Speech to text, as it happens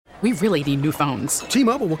We really need new phones.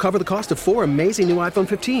 T-Mobile will cover the cost of 4 amazing new iPhone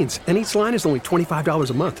 15s, and each line is only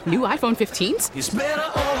 $25 a month. New iPhone 15s? It's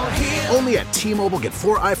better over here. Only at T-Mobile, get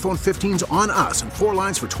 4 iPhone 15s on us and 4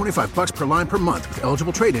 lines for $25 per line per month with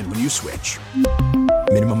eligible trade-in when you switch.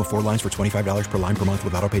 Minimum of 4 lines for $25 per line per month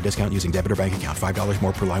with autopay discount using debit or bank account. $5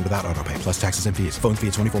 more per line without autopay, plus taxes and fees. Phone fee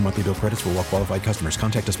at 24 monthly bill credits for well-qualified customers.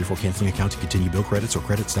 Contact us before canceling account to continue bill credits or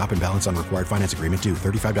credit stop and balance on required finance agreement due.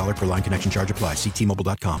 $35 per line connection charge applies. See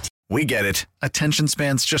T-Mobile.com. We get it. Attention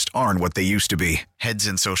spans just aren't what they used to be. Heads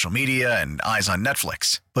in social media and eyes on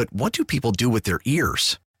Netflix. But what do people do with their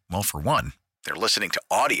ears? Well, for one, they're listening to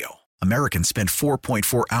audio. Americans spend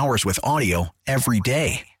 4.4 hours with audio every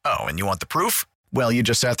day. Oh, and you want the proof? Well, you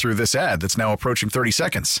just sat through this ad that's now approaching 30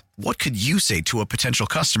 seconds. What could you say to a potential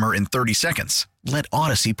customer in 30 seconds? Let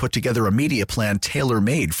Odyssey put together a media plan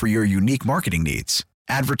tailor-made for your unique marketing needs.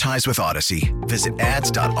 Advertise with Odyssey. Visit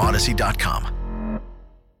ads.odyssey.com.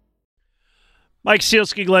 Mike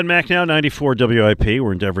Sealski, Glenn Macnow, 94 WIP.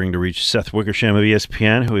 We're endeavoring to reach Seth Wickersham of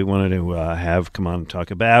ESPN, who we wanted to have come on and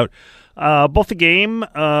talk about both the game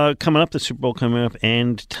coming up, the Super Bowl coming up,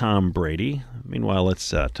 and Tom Brady. Meanwhile,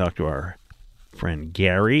 let's talk to our friend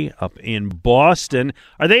Gary up in Boston.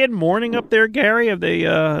 Are they in mourning up there, Gary?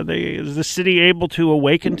 Is the city able to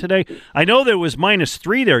awaken today? I know there was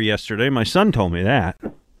 -3 there yesterday. My son told me that.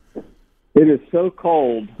 It is so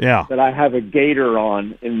cold that I have a gaiter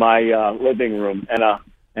on in my living room and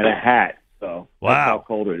a hat. So wow, that's how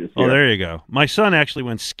cold it is here. Oh, there you go. My son actually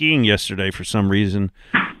went skiing yesterday for some reason.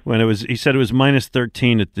 He said it was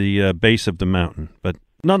 -13 at the base of the mountain, but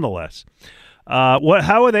nonetheless.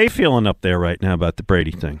 How are they feeling up there right now about the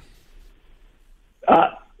Brady thing?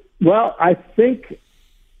 Well, I think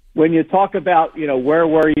when you talk about, where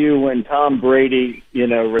were you when Tom Brady,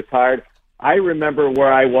 retired, I remember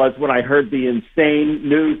where I was when I heard the insane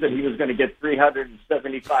news that he was going to get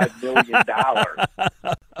 $375 million.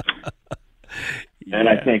 And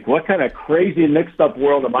I think, what kind of crazy mixed-up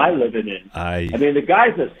world am I living in? I mean, the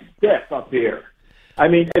guy's a stiff up here. I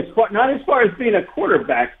mean, not as far as being a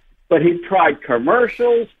quarterback, but he tried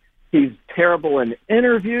commercials. He's terrible in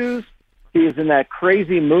interviews. He's in that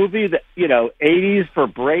crazy movie that 80s for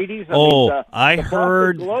Brady's.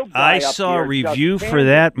 I saw a review for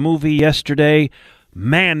that movie yesterday.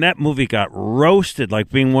 Man, that movie got roasted like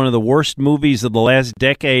being one of the worst movies of the last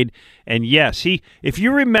decade. And yes, if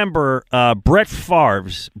you remember Brett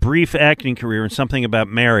Favre's brief acting career in Something About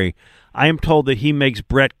Mary, I am told that he makes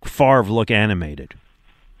Brett Favre look animated.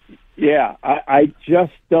 Yeah, I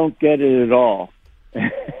just don't get it at all.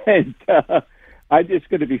 And it's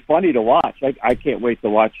going to be funny to watch. I can't wait to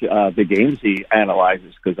watch the games he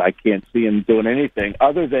analyzes because I can't see him doing anything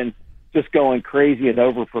other than just going crazy and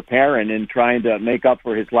over-preparing and trying to make up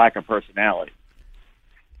for his lack of personality.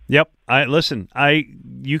 Yep.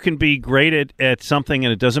 You can be great at something,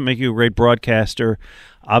 and it doesn't make you a great broadcaster.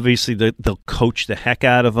 Obviously, they'll coach the heck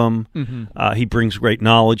out of him. Mm-hmm. He brings great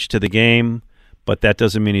knowledge to the game, but that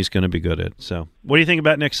doesn't mean he's going to be good at it. So what do you think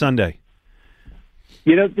about next Sunday?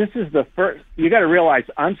 This is the first. You got to realize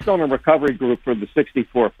I'm still in a recovery group for the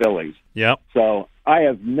 64 Phillies. Yep. So I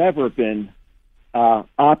have never been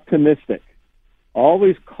optimistic.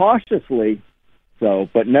 Always cautiously so,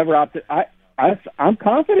 but never I'm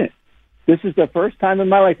confident. This is the first time in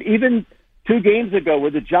my life. Even 2 games ago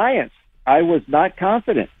with the Giants, I was not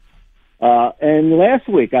confident. And last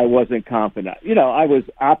week I wasn't confident. I was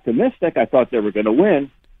optimistic. I thought they were going to win.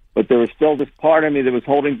 But there was still this part of me that was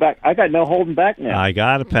holding back. I got no holding back now. I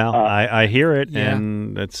got it, pal. I hear it, yeah.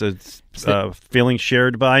 And it's a feeling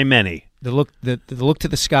shared by many. The look to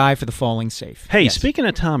the sky for the falling safe. Hey, yes. Speaking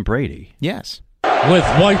of Tom Brady. Yes. With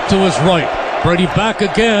White to his right. Brady back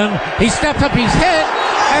again. He steps up, he's hit,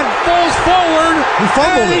 and falls forward. He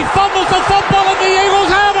fumbles the football, and the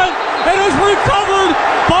Eagles have it. It is recovered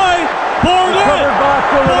by Barnett.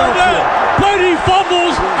 Brady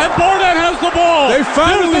fumbles, and Barnett has the ball. They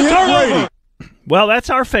finally hit Brady. Well, that's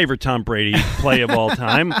our favorite Tom Brady play of all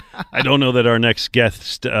time. I don't know that our next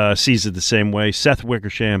guest sees it the same way. Seth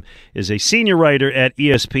Wickersham is a senior writer at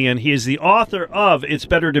ESPN. He is the author of It's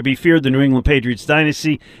Better to Be Feared, the New England Patriots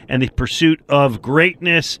Dynasty, and the Pursuit of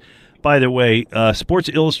Greatness. By the way, Sports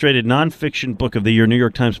Illustrated Nonfiction Book of the Year, New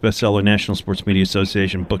York Times bestseller, National Sports Media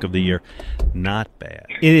Association Book of the Year. Not bad.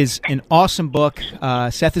 It is an awesome book.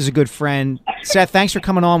 Seth is a good friend. Seth, thanks for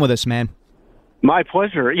coming on with us, man. My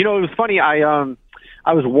pleasure. It was funny. I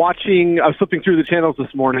was flipping through the channels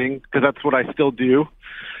this morning because that's what I still do.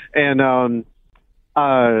 And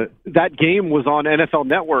that game was on NFL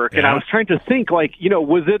Network. Yeah. And I was trying to think,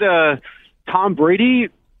 was it a Tom Brady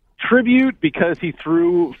tribute because he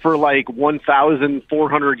threw for like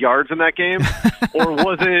 1,400 yards in that game, or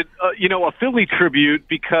was it a Philly tribute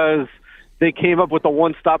because they came up with the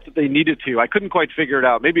one stop that they needed to? I couldn't quite figure it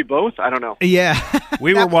out. Maybe both. I don't know. Yeah,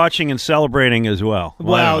 we were watching and celebrating as well.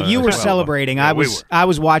 Well, you were celebrating. Yeah, I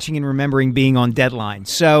was watching and remembering being on deadline.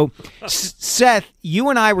 So, Seth, you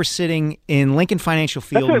and I were sitting in Lincoln Financial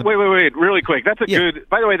Field. Wait, really quick. That's a good.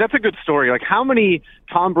 By the way, that's a good story. Like, how many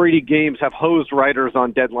Tom Brady games have hosed writers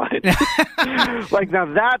on deadline? Like, now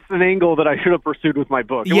that's an angle that I should have pursued with my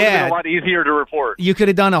book. It would have been a lot easier to report. You could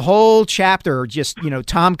have done a whole chapter. Just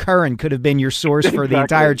Tom Curran could have been your source for the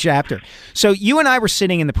entire chapter. So you and I were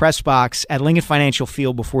sitting in the press box at Lincoln Financial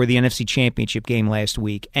Field before the NFC Championship game last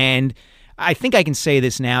week, and I think I can say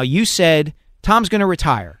this now. You said Tom's going to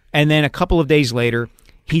retire, and then a couple of days later,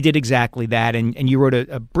 he did exactly that, and you wrote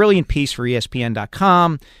a brilliant piece for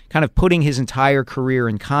ESPN.com, kind of putting his entire career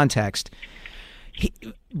in context.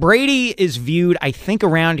 Brady is viewed, I think,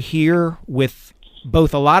 around here with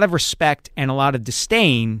both a lot of respect and a lot of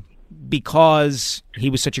disdain because he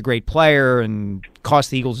was such a great player and cost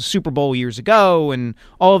the Eagles a Super Bowl years ago and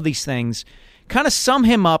all of these things. Kind of sum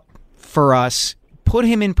him up for us, put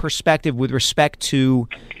him in perspective with respect to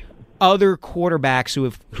other quarterbacks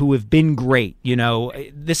who have been great.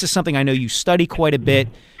 This is something I know you study quite a bit.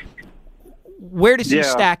 Where does he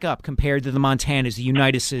stack up compared to the Montanas, the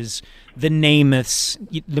Unitises, the Namaths,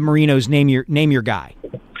 the Marinos? Name your guy.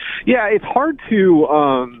 Yeah, it's hard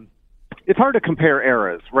to compare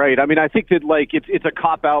eras, right? I mean, I think that it's a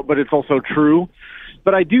cop out, but it's also true.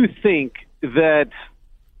 But I do think that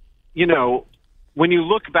when you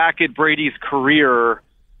look back at Brady's career,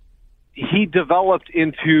 he developed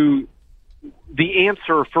into the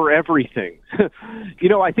answer for everything.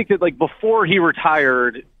 I think that before he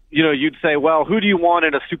retired, you'd say, well, who do you want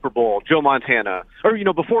in a Super Bowl? Joe Montana.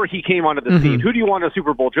 Or, before he came onto the scene, who do you want in a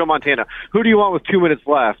Super Bowl? Joe Montana. Who do you want with 2 minutes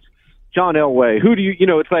left? John Elway. Who do you,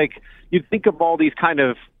 it's like you'd think of all these kind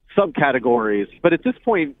of subcategories. But at this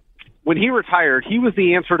point, when he retired, he was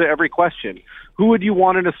the answer to every question. Who would you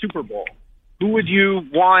want in a Super Bowl? Who would you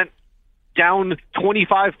want down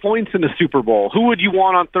 25 points in the Super Bowl? Who would you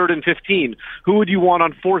want on 3rd and 15? Who would you want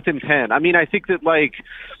on 4th and 10? I mean, I think that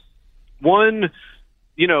one,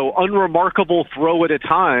 unremarkable throw at a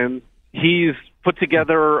time, he's put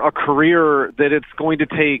together a career that it's going to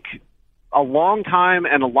take a long time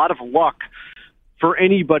and a lot of luck for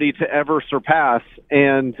anybody to ever surpass.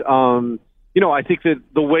 And, I think that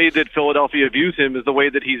the way that Philadelphia views him is the way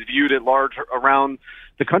that he's viewed at large around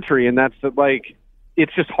the country. And that's that,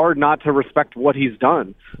 it's just hard not to respect what he's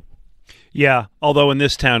done. Yeah, although in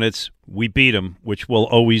this town we beat him, which will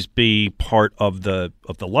always be part of the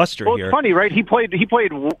luster here. Well, it's funny, right? He played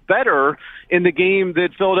better in the game that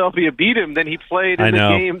Philadelphia beat him than he played in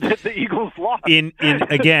the game that the Eagles lost.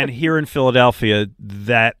 Again, here in Philadelphia,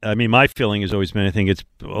 my feeling has always been, I think it's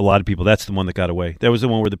a lot of people, that's the one that got away. That was the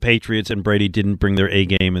one where the Patriots and Brady didn't bring their A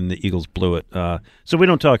game and the Eagles blew it. So we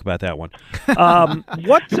don't talk about that one.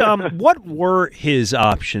 What were his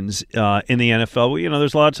options in the NFL?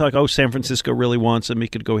 There's a lot of talk, San Francisco really wants him. He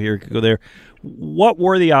could go here, he could go there. What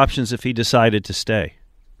were the options if he decided to stay?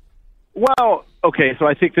 Well, okay, so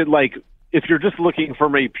I think that if you're just looking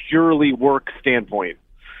from a purely work standpoint,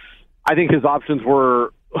 I think his options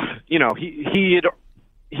were, he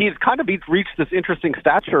had kind of reached this interesting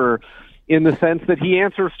stature in the sense that he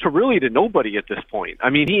answers to nobody at this point. I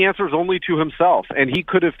mean, he answers only to himself, and he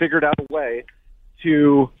could have figured out a way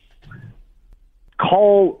to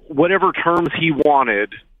call whatever terms he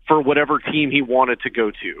wanted for whatever team he wanted to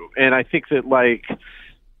go to. And I think that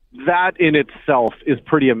that in itself is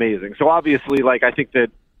pretty amazing. So obviously, I think that,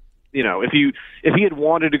 if he had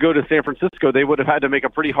wanted to go to San Francisco, they would have had to make a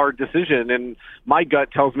pretty hard decision. And my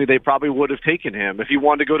gut tells me they probably would have taken him. If he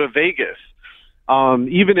wanted to go to Vegas,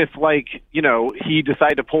 even if he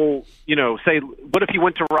decided to pull, say, what if he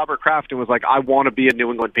went to Robert Kraft and was like, I want to be a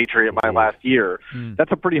New England Patriot my last year?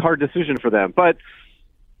 That's a pretty hard decision for them. But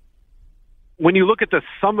when you look at the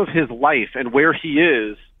sum of his life and where he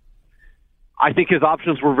is, I think his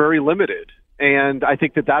options were very limited. And I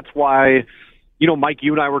think that that's why, Mike,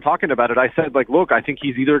 you and I were talking about it. I said, look, I think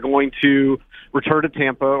he's either going to return to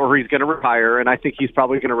Tampa or he's going to retire. And I think he's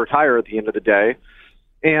probably going to retire at the end of the day.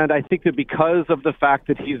 And I think that because of the fact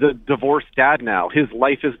that he's a divorced dad now, his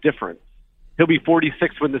life is different. He'll be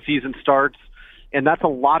 46 when the season starts. And that's a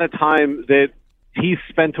lot of time that he's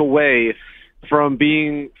spent away from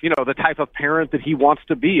being, the type of parent that he wants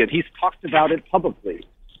to be. And he's talked about it publicly.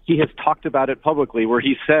 He has talked about it publicly where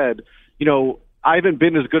he said, I haven't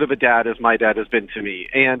been as good of a dad as my dad has been to me.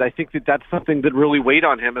 And I think that that's something that really weighed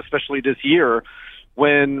on him, especially this year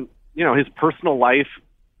when, his personal life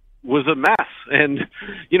was a mess. And,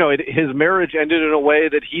 his marriage ended in a way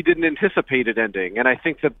that he didn't anticipate it ending. And I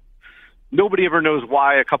think that nobody ever knows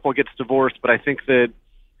why a couple gets divorced, but I think that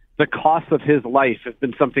the cost of his life has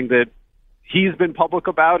been something that he's been public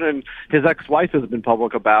about and his ex-wife has been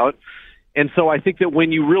public about. And so I think that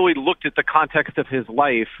when you really looked at the context of his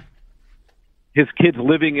life, his kids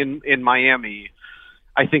living in Miami,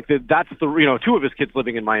 I think that that's the, two of his kids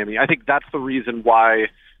living in Miami, I think that's the reason why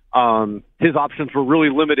his options were really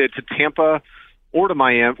limited to Tampa or to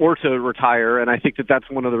Miami or to retire. And I think that that's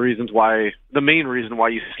one of the main reason why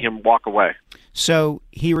you see him walk away. So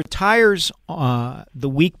he retires the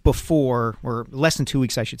week before, or less than 2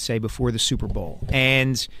 weeks, I should say, before the Super Bowl.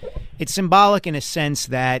 And it's symbolic in a sense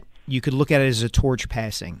that you could look at it as a torch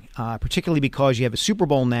passing, particularly because you have a Super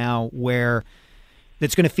Bowl now where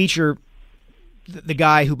that's going to feature the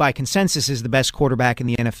guy who by consensus is the best quarterback in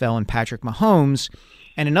the NFL in Patrick Mahomes,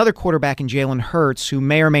 and another quarterback in Jalen Hurts, who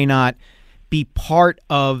may or may not be part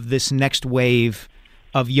of this next wave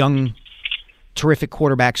of young, terrific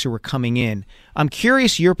quarterbacks who are coming in. I'm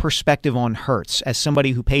curious your perspective on Hurts as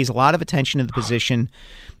somebody who pays a lot of attention to the position,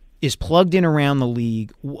 is plugged in around the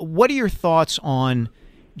league. What are your thoughts on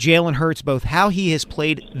Jalen Hurts, both how he has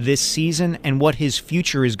played this season and what his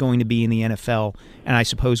future is going to be in the NFL, and I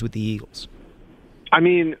suppose with the Eagles? I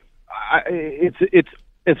mean, it's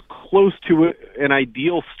as close to an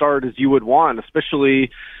ideal start as you would want,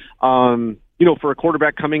 especially for a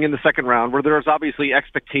quarterback coming in the second round where there's obviously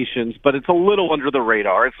expectations, but it's a little under the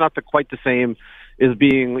radar. It's not quite the same as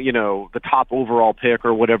being, the top overall pick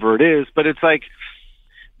or whatever it is, but it's like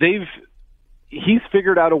he's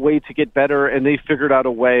figured out a way to get better, and they figured out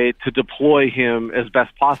a way to deploy him as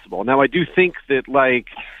best possible. Now, I do think that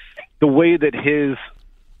the way that his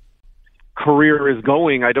career is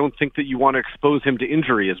going, I don't think that you want to expose him to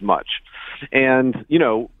injury as much. And,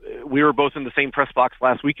 we were both in the same press box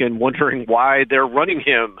last weekend wondering why they're running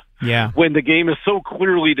him when the game is so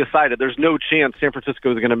clearly decided. There's no chance San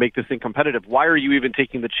Francisco is going to make this thing competitive. Why are you even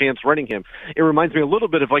taking the chance running him? It reminds me a little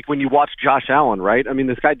bit of when you watch Josh Allen, right? I mean,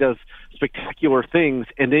 this guy does spectacular things,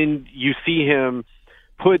 and then you see him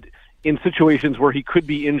put in situations where he could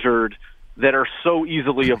be injured that are so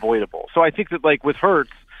easily avoidable. So I think that with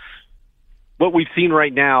Hurts, what we've seen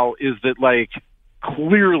right now is that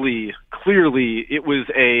clearly it was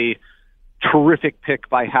a terrific pick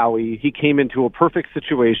by Howie. He came into a perfect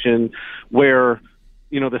situation where,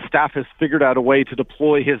 the staff has figured out a way to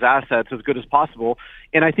deploy his assets as good as possible.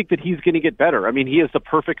 And I think that he's going to get better. I mean, he has the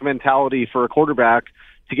perfect mentality for a quarterback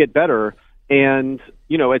to get better. And,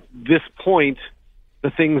 at this point,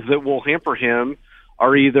 the things that will hamper him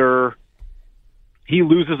are either he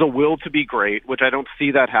loses a will to be great, which I don't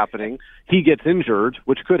see that happening. He gets injured,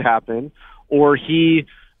 which could happen, or he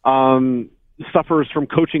suffers from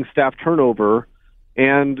coaching staff turnover,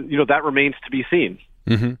 and that remains to be seen.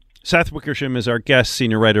 Mm-hmm. Seth Wickersham is our guest,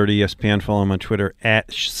 senior writer at ESPN. Follow him on Twitter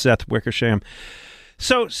at Seth Wickersham.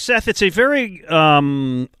 So, Seth, it's a very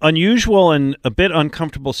unusual and a bit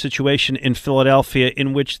uncomfortable situation in Philadelphia,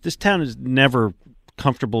 in which this town is never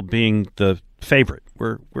comfortable being the favorite.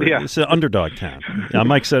 It's an underdog town.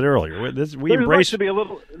 Mike said earlier, we embrace to be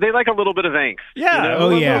they like a little bit of angst. Yeah,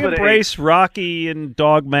 we embrace Rocky and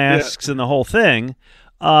dog masks and the whole thing.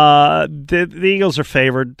 The Eagles are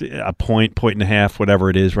favored a point and a half, whatever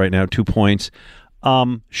it is right now, 2 points.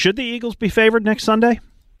 Should the Eagles be favored next Sunday?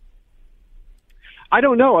 I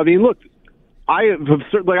don't know. I mean, look, I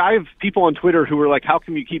have people on Twitter who are like, "How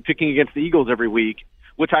come you keep picking against the Eagles every week?"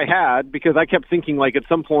 Which I had, because I kept thinking at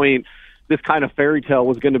some point this kind of fairy tale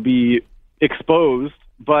was going to be exposed.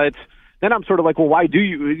 But then I'm sort of like, well, why do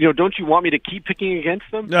you, don't you want me to keep picking against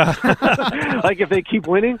them? If they keep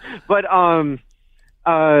winning? But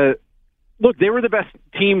look, they were the best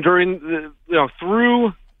team during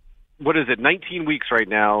through 19 weeks right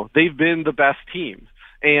now. They've been the best team,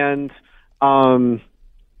 and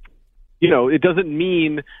it doesn't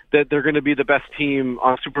mean that they're going to be the best team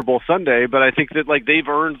on Super Bowl Sunday, but I think that they've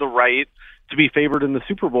earned the right to be favored in the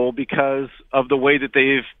Super Bowl because of the way that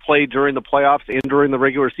they've played during the playoffs and during the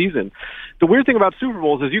regular season. The weird thing about Super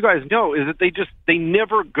Bowls, as you guys know, is that they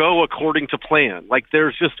never go according to plan.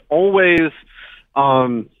 There's just always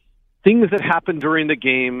things that happen during the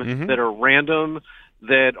game that are random,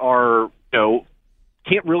 that are,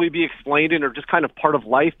 can't really be explained and are just kind of part of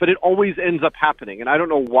life, but it always ends up happening. And I don't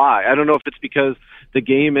know why. I don't know if it's because the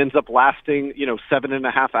game ends up lasting,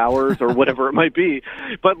 7.5 hours or whatever it might be.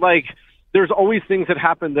 But there's always things that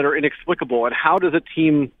happen that are inexplicable. And how does a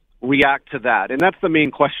team react to that? And that's the main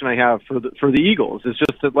question I have for the Eagles. It's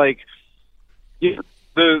just that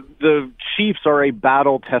the Chiefs are a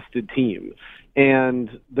battle-tested team, and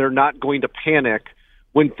they're not going to panic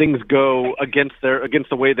when things go against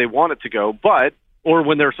the way they want it to go, or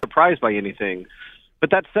when they're surprised by anything. But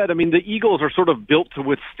that said, I mean, the Eagles are sort of built to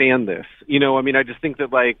withstand this. I mean, I just think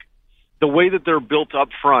that like the way that they're built up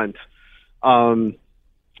front, the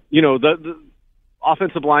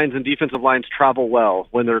offensive lines and defensive lines travel well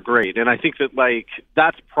when they're great. And I think that like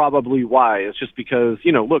that's probably why. It's just because,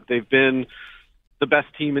 look, they've been the best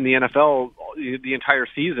team in the NFL the entire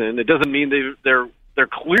season. It doesn't mean they're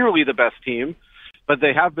clearly the best team, but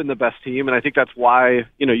they have been the best team, and I think that's why,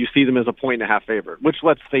 you see them as a 1.5 favorite, which,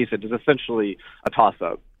 let's face it, is essentially a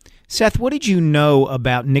toss-up. Seth, what did you know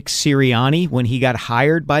about Nick Sirianni when he got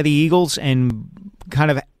hired by the Eagles, and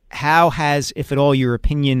kind of how has, if at all, your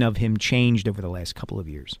opinion of him changed over the last couple of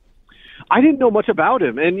years? I didn't know much about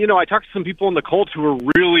him, and, I talked to some people in the Colts who were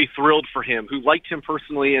really thrilled for him, who liked him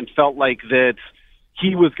personally and felt like that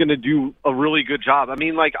he was going to do a really good job. I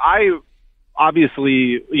mean, like, I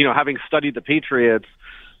obviously, having studied the Patriots,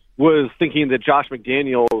 was thinking that Josh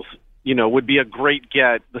McDaniels, would be a great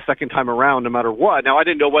get the second time around, no matter what. Now, I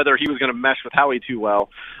didn't know whether he was going to mesh with Howie too well.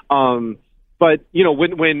 But,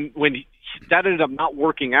 when that ended up not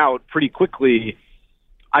working out pretty quickly,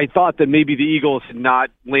 I thought that maybe the Eagles had not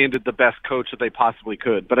landed the best coach that they possibly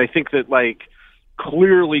could. But I think that, like,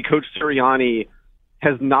 clearly Coach Sirianni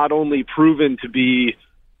has not only proven to be,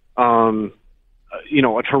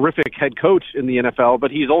 a terrific head coach in the NFL,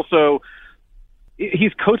 but he's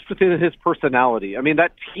coached within his personality. I mean,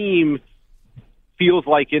 that team feels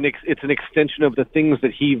like it's an extension of the things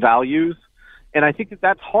that he values. And I think that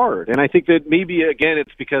that's hard. And I think that maybe, again,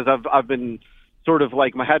 it's because I've been sort of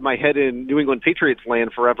like had my head in New England Patriots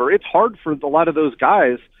land forever. It's hard for a lot of those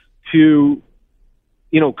guys to,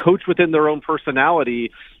 coach within their own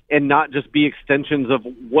personality and not just be extensions of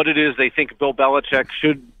what it is they think Bill Belichick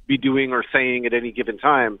should be doing or saying at any given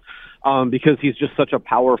time, because he's just such a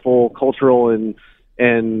powerful cultural and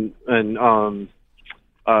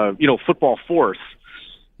football force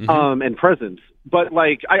and presence. But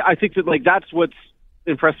like I think that like that's what's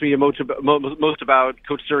impressed me most about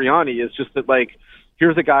Coach Sirianni is just that like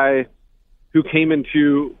here's a guy who came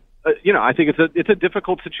into I think it's a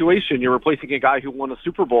difficult situation. You're replacing a guy who won a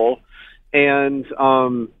Super Bowl and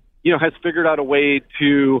has figured out a way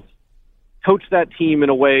to coach that team in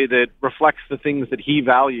a way that reflects the things that he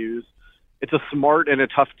values. It's a smart and a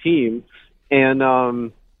tough team, and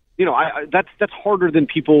that's harder than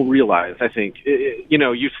people realize. I think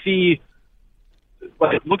you see,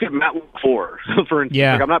 like, look at Matt LaFleur, for instance.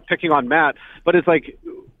 Yeah. Like, I'm not picking on Matt, but it's like,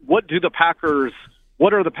 what are the Packers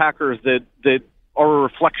that are a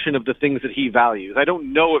reflection of the things that he values? I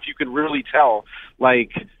don't know if you can really tell,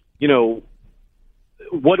 like,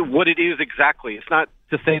 what it is exactly. It's not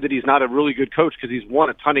to say that he's not a really good coach because he's won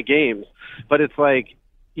a ton of games, but it's like,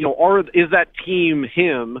 is that team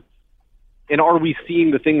him, and are we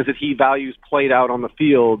seeing the things that he values played out on the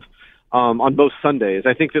field on both Sundays?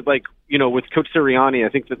 I think that, like, with Coach Sirianni, I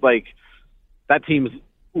think that, like, that team's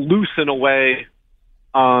loose in a way,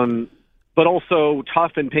 but also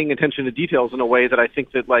tough and paying attention to details in a way that I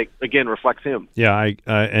think that, like, again, reflects him. Yeah,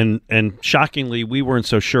 and shockingly, we weren't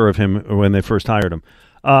so sure of him when they first hired him.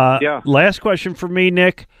 Last question for me,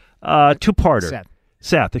 Nick. Two-parter.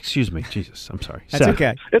 Seth, excuse me. Jesus, I'm sorry. That's Seth.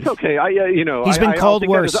 okay. It's okay. He's been called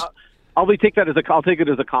worse. I'll take that as a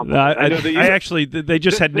compliment. They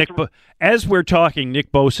just had Nick. As we're talking,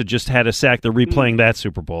 Nick Bosa just had a sack. They're replaying that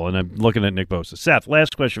Super Bowl, and I'm looking at Nick Bosa. Seth,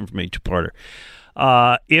 last question for me, two-parter.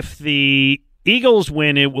 If the Eagles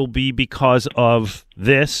win, it will be because of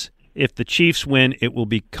this. If the Chiefs win, it will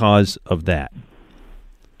be because of that.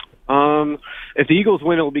 If the Eagles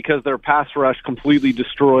win, it will be because their pass rush completely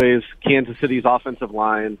destroys Kansas City's offensive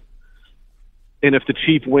line. And if the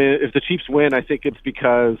Chiefs win, I think it's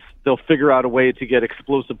because they'll figure out a way to get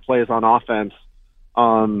explosive plays on offense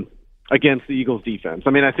against the Eagles' defense. I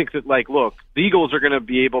mean, I think that, like, look, the Eagles are going to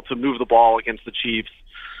be able to move the ball against the Chiefs.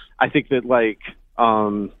 I think that, like,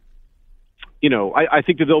 I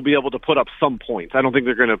think that they'll be able to put up some points. I don't think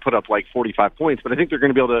they're going to put up like 45 points, but I think they're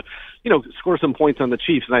going to be able to, score some points on the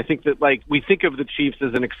Chiefs. And I think that, like, we think of the Chiefs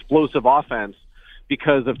as an explosive offense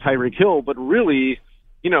because of Tyreek Hill, but really,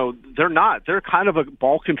 they're not. They're kind of a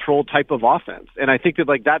ball control type of offense. And I think that,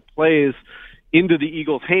 like, that plays into the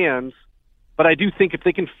Eagles' hands. But I do think if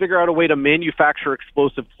they can figure out a way to manufacture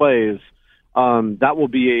explosive plays, that will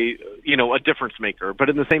be a difference maker. But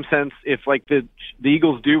in the same sense, if, like, the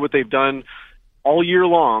Eagles do what they've done all year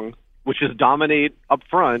long, which is dominate up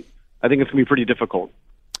front, I think it's going to be pretty difficult.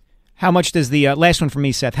 How much does the last one for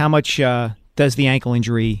me, Seth? How much does the ankle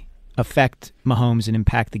injury affect Mahomes and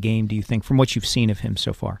impact the game, do you think, from what you've seen of him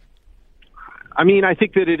so far? I mean, I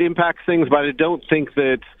think that it impacts things, but I don't think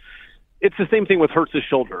that it's the same thing with Hurts'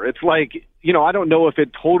 shoulder. It's like, I don't know if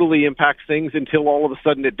it totally impacts things until all of a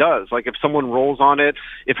sudden it does. Like if someone rolls on it,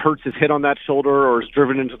 if Hurts is hit on that shoulder or is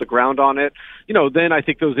driven into the ground on it, then I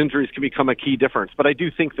think those injuries can become a key difference. But I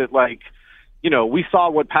do think that, we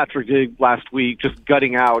saw what Patrick did last week, just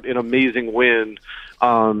gutting out an amazing win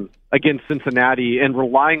against Cincinnati and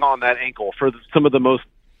relying on that ankle for some of the most,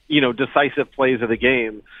 decisive plays of the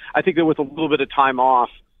game. I think that with a little bit of time off,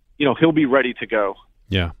 he'll be ready to go.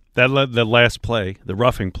 Yeah. The last play, the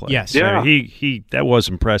roughing play. Yes. Yeah. He that was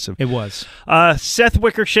impressive. It was. Seth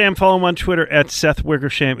Wickersham, follow him on Twitter at Seth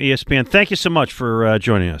Wickersham ESPN. Thank you so much for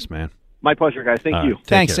joining us, man. My pleasure, guys. Thank you.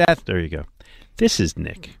 Thanks, care. Seth. There you go. This is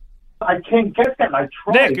Nick. I can't get that. I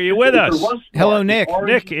tried. Nick, are you with us? Hello, Nick.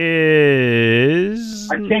 Nick is...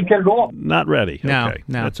 I can't get it off. Not ready. No, okay.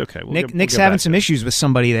 no. That's okay. Nick's having some issues with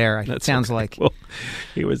somebody there, it sounds like. Well,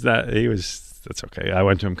 that's okay. I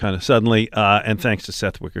went to him kind of suddenly, and thanks to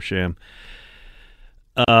Seth Wickersham.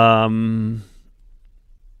 All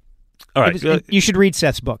right. You should read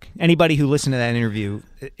Seth's book. Anybody who listened to that interview,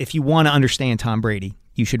 if you want to understand Tom Brady,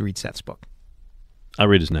 you should read Seth's book. I'll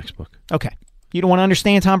read his next book. Okay. You don't want to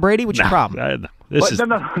understand Tom Brady? What's your problem? This is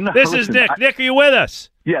Nick. Nick, are you with us?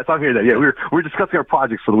 Yes, I'm here. Yeah, we're discussing our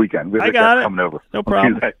projects for the weekend. I got it. Coming over. No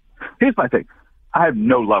problem. Tuesday. Here's my thing. I have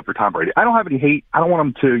no love for Tom Brady. I don't have any hate. I don't want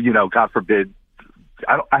him to, God forbid.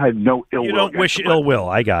 I have no ill will. You don't wish ill will.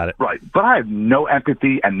 I got it. Right. But I have no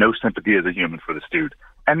empathy and no sympathy as a human for this dude.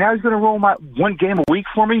 And now he's going to roll my one game a week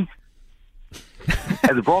for me?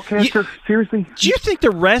 As a broadcaster? Seriously? Do you think the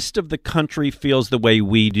rest of the country feels the way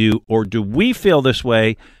we do, or do we feel this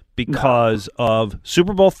way because of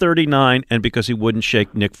Super Bowl 39 and because he wouldn't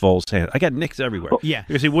shake Nick Foles' hand? I got Nicks everywhere. Yeah.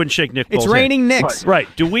 Because he wouldn't shake Nick Foles' hand. It's raining Knicks. Right.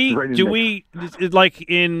 Do we, like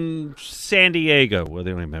in San Diego, where they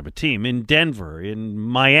don't even have a team, in Denver, in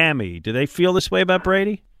Miami, do they feel this way about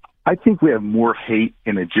Brady? I think we have more hate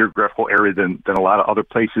in a geographical area than a lot of other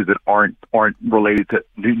places that aren't related to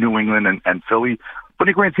New England and Philly. But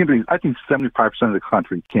in the grand scheme of things, I think 75% of the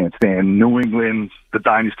country can't stand New England, the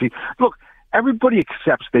dynasty. Look, everybody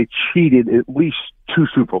accepts they cheated at least 2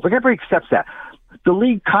 Super Bowls. Like, everybody accepts that. The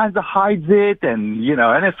league kind of hides it, and,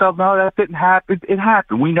 NFL, no, that didn't happen. It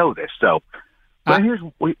happened. We know this. So, but here's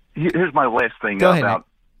my last thing about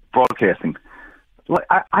broadcasting. Like,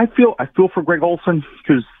 I feel for Greg Olsen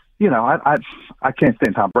because, I can't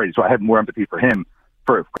stand Tom Brady, so I have more empathy for him,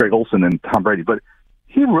 for Greg Olsen than Tom Brady. But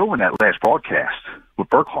he ruined that last broadcast with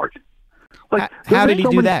Burkhardt. Like, how did he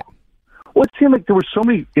do that? Well, it seemed like there were so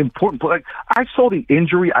many important. Like, I saw the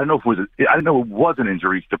injury. I didn't know it was an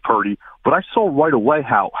injury to Purdy, but I saw right away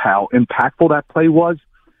how impactful that play was.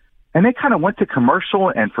 And they kind of went to commercial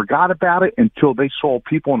and forgot about it until they saw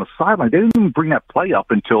people on the sideline. They didn't even bring that play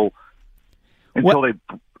up until they.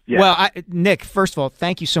 Yeah. Well, Nick, first of all,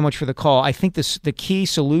 thank you so much for the call. I think the key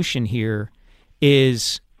solution here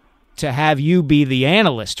is to have you be the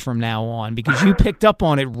analyst from now on because you picked up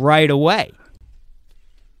on it right away.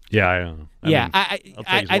 Yeah, I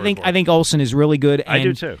think Olsen is really good. I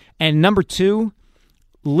do too. And number 2,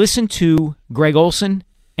 listen to Greg Olsen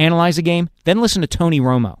analyze a game, then listen to Tony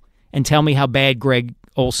Romo and tell me how bad Greg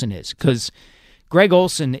Olsen is because Greg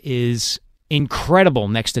Olsen is incredible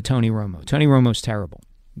next to Tony Romo. Tony Romo's terrible.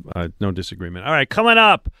 No disagreement. All right, coming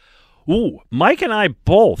up. Mike and I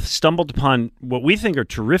both stumbled upon what we think are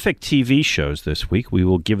terrific TV shows this week. We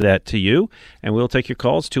will give that to you, and we'll take your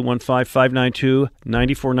calls,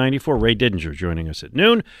 215-592-9494. Ray Didinger joining us at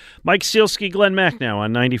noon. Mike Sealski, Glenn Macnow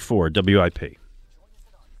on 94 WIP.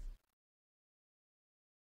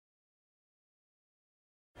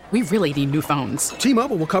 We really need new phones.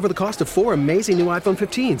 T-Mobile will cover the cost of 4 amazing new iPhone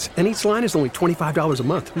 15s, and each line is only $25 a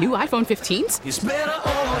month. New iPhone 15s? It's better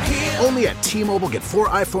over here. Only at T-Mobile, get 4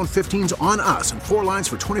 iPhone 15s on us and 4 lines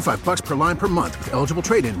for $25 per line per month with eligible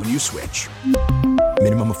trade-in when you switch.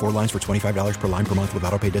 Minimum of 4 lines for $25 per line per month with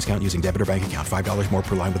autopay discount using debit or bank account. $5 more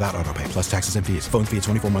per line without autopay, plus taxes and fees. Phone fee at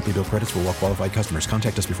 24 monthly bill credits for well-qualified customers.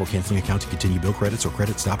 Contact us before canceling account to continue bill credits or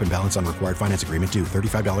credit stop and balance on required finance agreement due.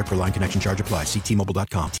 $35 per line connection charge applies. See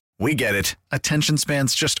T-Mobile.com. We get it. Attention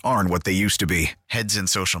spans just aren't what they used to be. Heads in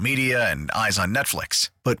social media and eyes on Netflix.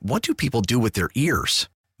 But what do people do with their ears?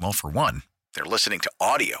 Well, for one, they're listening to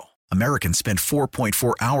audio. Americans spend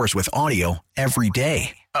 4.4 hours with audio every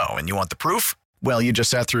day. Oh, and you want the proof? Well, you just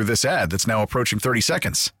sat through this ad that's now approaching 30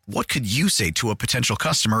 seconds. What could you say to a potential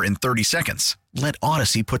customer in 30 seconds? Let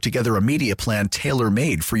Odyssey put together a media plan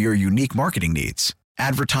tailor-made for your unique marketing needs.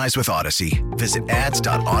 Advertise with Odyssey. Visit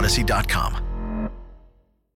ads.odyssey.com.